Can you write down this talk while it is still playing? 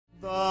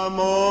The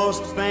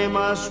most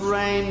famous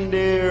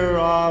reindeer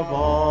of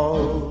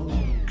all,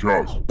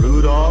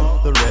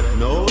 Rudolph the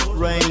red-nosed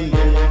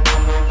reindeer,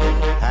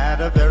 had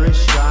a very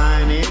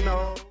shiny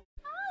nose.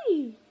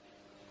 Hi!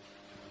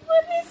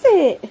 What is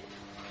it?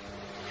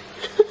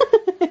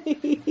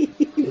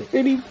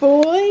 Pretty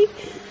boy.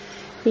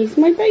 He's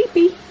my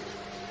baby.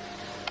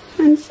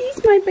 And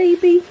she's my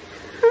baby.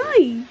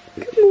 Hi.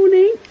 Good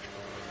morning.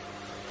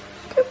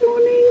 Good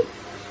morning.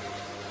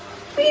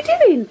 What are you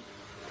doing?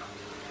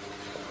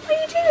 What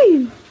are you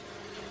doing?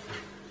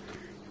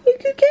 You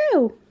good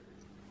girl?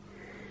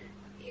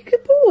 You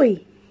good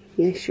boy?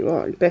 Yes, you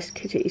are. Best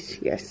kitties,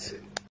 yes.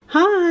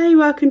 Hi,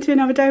 welcome to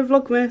another day of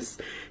Vlogmas.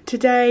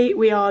 Today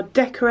we are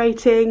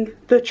decorating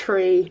the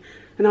tree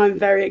and I'm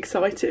very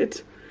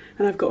excited.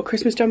 And I've got a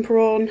Christmas jumper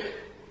on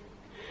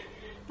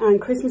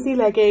and Christmassy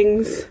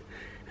leggings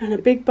and a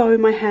big bow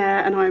in my hair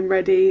and I'm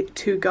ready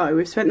to go.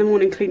 We've spent the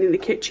morning cleaning the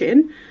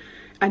kitchen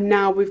and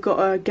now we've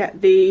got to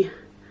get the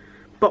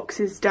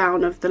boxes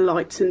down of the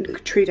lights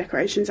and tree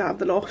decorations out of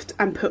the loft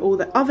and put all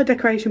the other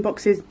decoration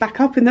boxes back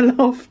up in the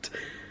loft,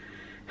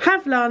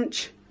 have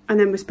lunch, and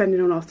then we're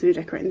spending all afternoon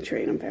decorating the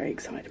tree and I'm very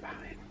excited about it.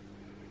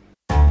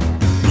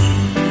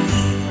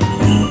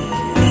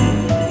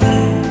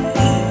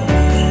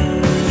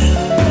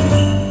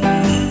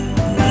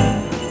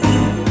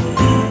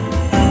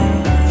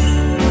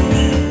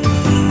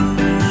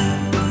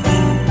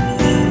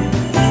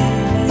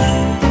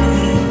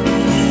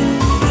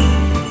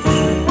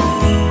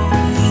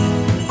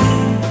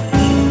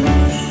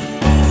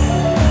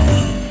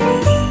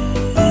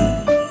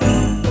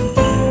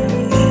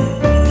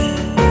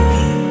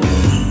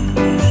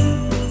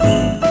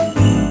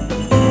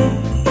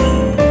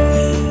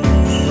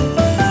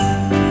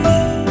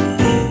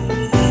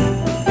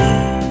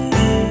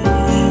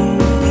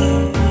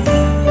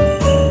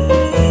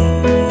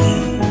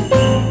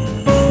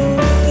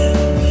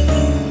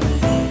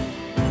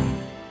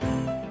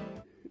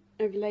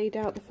 I've laid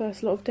out the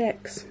first lot of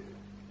decks.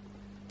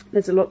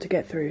 There's a lot to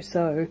get through,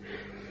 so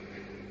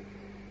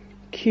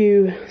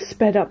cue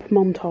sped up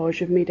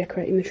montage of me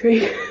decorating the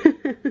tree.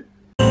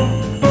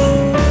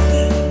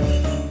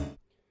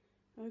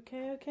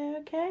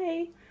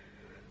 Okay.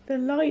 The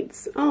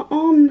lights are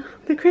on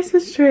the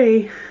Christmas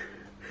tree.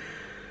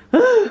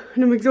 And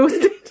I'm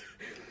exhausted.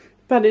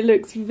 But it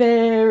looks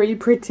very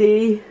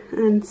pretty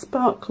and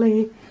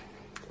sparkly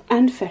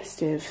and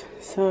festive.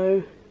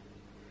 So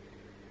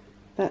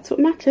that's what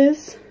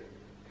matters.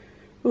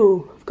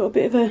 Oh, I've got a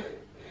bit of a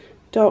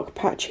dark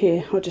patch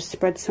here. I'll just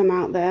spread some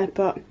out there,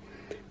 but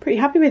pretty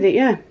happy with it,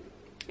 yeah.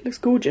 Looks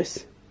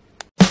gorgeous.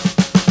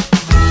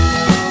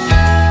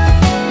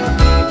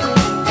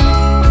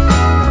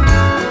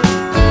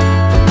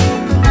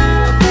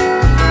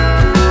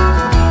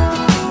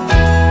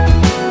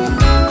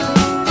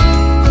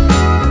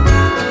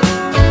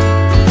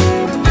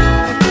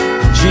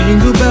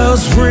 Jingle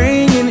bells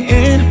ringing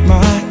in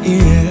my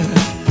ear.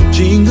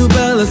 Jingle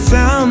bell, a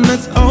sound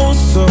that's oh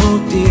so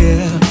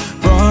dear.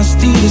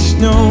 Frosty the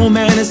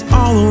snowman is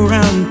all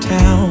around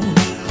town.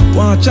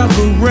 Watch out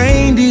for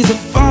reindeers are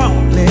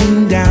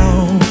falling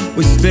down.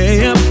 We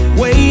stay up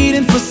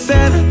waiting for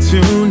Santa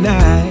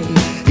tonight.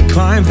 He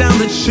climbs down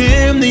the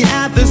chimney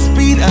at the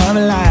speed of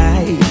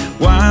light,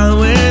 while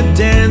we're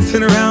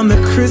dancing around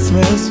the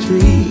Christmas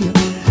tree,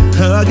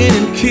 hugging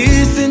and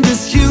kissing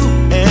just you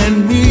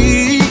and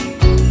me.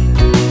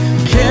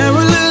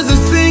 Carolers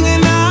are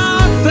singing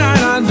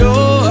outside our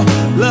door,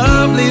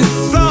 lovely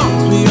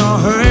songs we all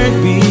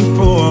heard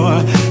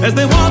before, as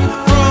they walk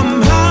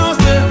from house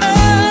to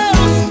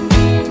house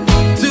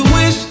to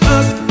wish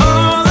us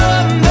all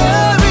a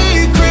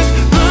Merry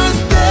Christmas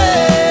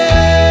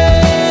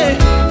Day.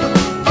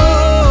 Oh,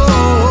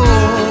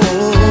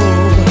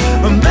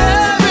 a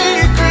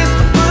Merry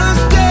Christmas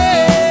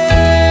Day.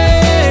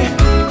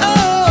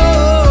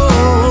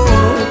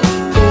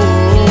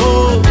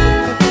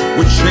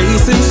 We're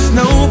chasing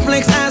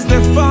snowflakes as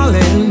they're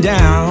falling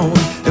down,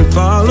 and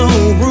follow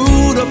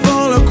Rudolph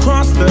all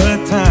across the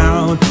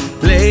town.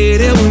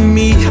 Later we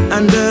meet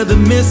under the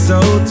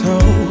mistletoe,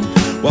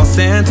 while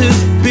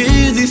Santa's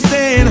busy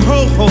saying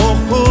ho ho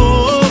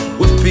ho.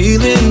 We're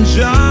feeling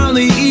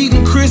jolly,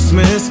 eating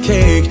Christmas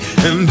cake,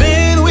 and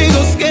then we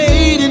go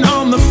skating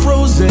on the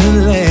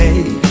frozen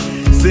lake,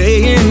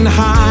 saying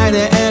hi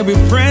to every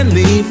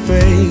friendly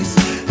face,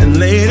 and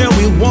later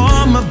we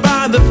warm up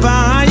by the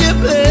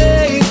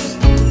fireplace.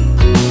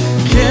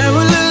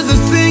 Carolers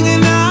are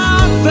singing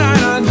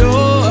outside our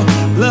door,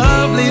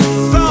 lovely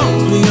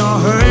songs we all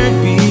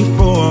heard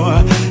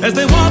before, as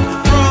they walk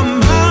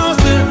from house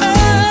to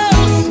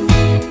house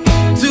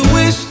to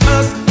wish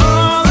us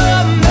all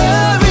a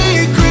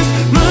Merry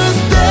Christmas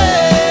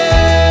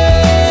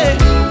Day.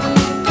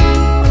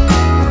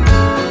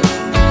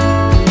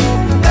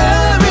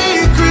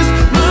 Merry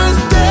Christmas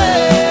Day.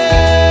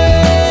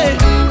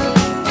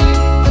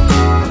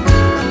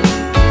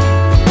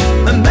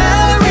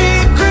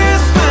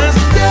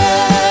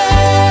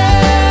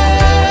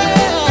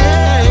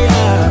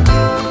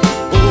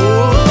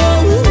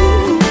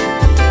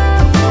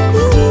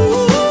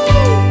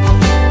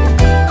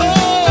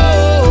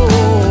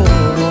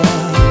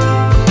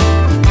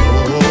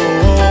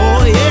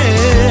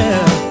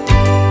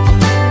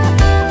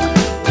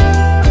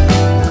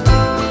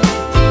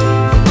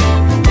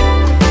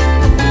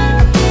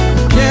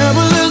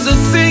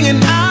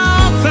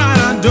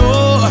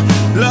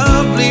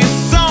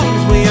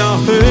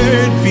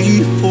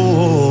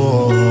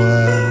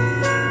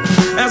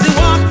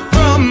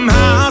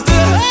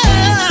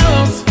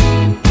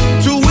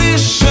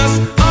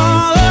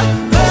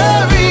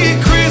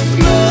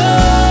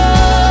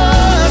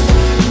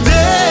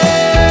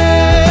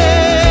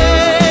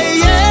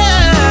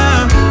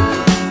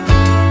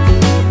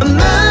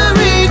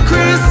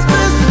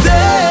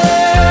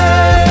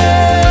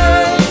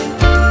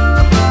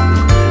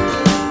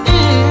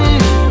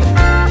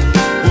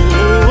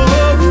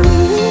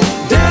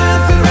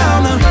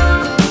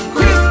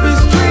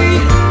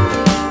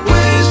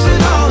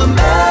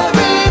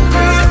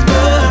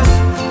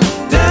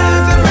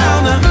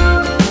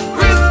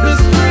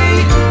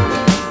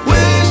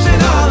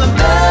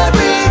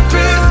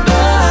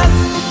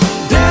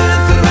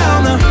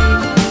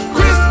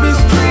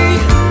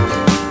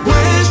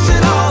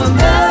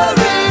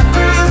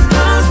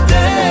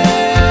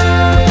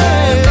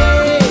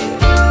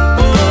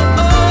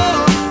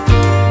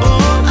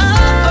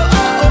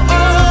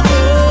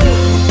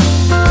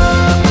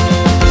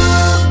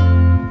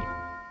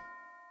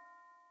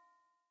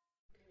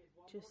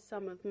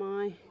 some of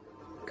my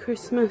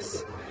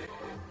Christmas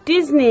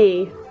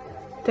Disney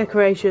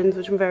decorations,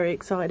 which I'm very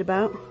excited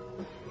about.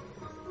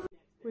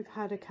 We've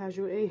had a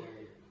casualty,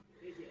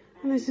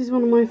 and this is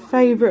one of my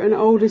favourite and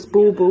oldest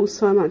baubles,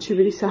 so I'm actually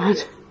really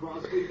sad.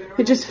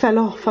 It just fell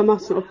off. I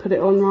must not have put it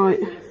on right.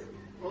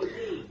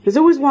 There's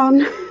always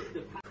one.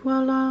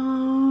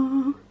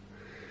 Voila!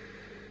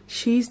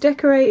 She's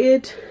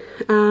decorated,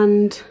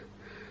 and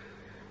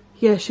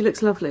yeah, she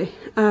looks lovely.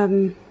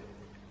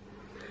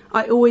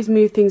 I always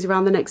move things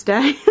around the next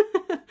day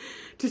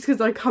just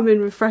because I come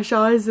in with fresh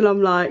eyes and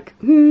I'm like,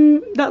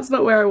 that's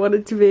not where I want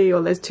it to be,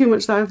 or there's too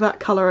much of that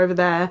colour over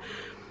there.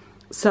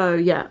 So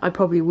yeah, I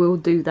probably will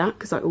do that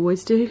because I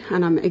always do,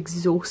 and I'm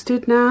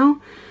exhausted now.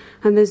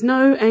 And there's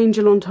no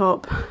angel on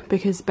top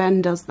because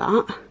Ben does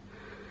that.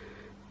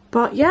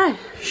 But yeah,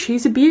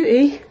 she's a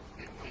beauty,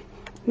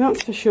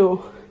 that's for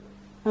sure.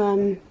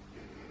 Oh,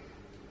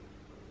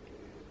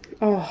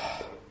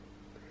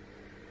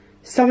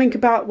 something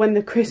about when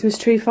the Christmas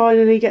tree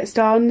finally gets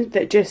done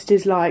that just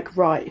is like,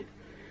 right,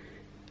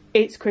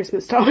 it's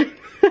Christmas time.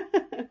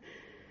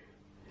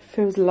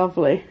 Feels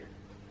lovely.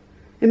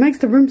 It makes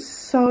the room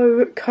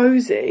so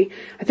cozy.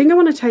 I think I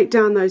want to take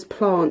down those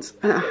plants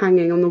that are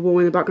hanging on the wall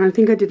in the background. I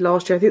think I did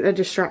last year. I think they're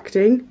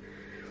distracting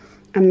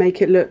and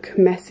make it look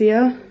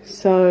messier.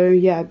 So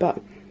yeah, but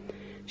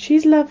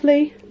she's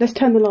lovely. Let's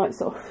turn the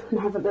lights off and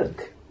have a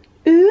look.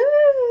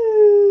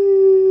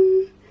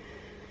 Ooh.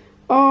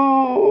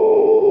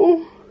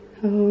 Oh.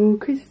 Oh,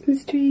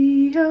 Christmas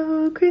tree,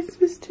 oh,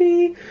 Christmas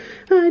tree,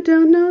 I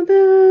don't know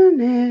the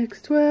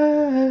next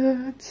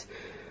words.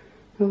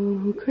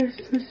 Oh,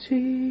 Christmas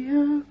tree,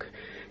 oh...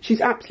 She's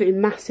absolutely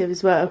massive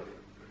as well.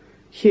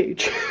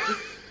 Huge.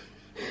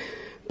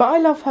 But I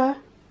love her.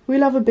 We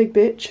love a big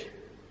bitch.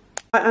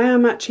 I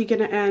am actually going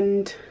to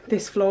end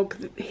this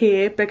vlog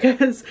here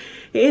because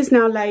it is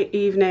now late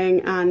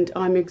evening and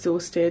I'm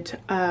exhausted.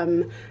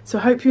 So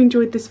I hope you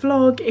enjoyed this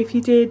vlog. If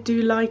you did,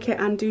 do like it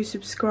and do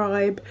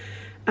subscribe.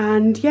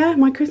 And yeah,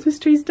 my Christmas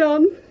tree's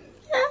done.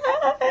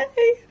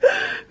 Yay!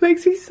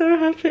 Makes me so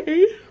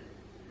happy.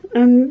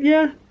 And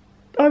yeah,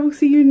 I will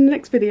see you in the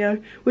next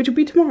video, which will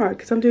be tomorrow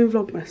because I'm doing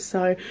Vlogmas.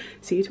 So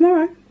see you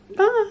tomorrow.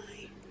 Bye!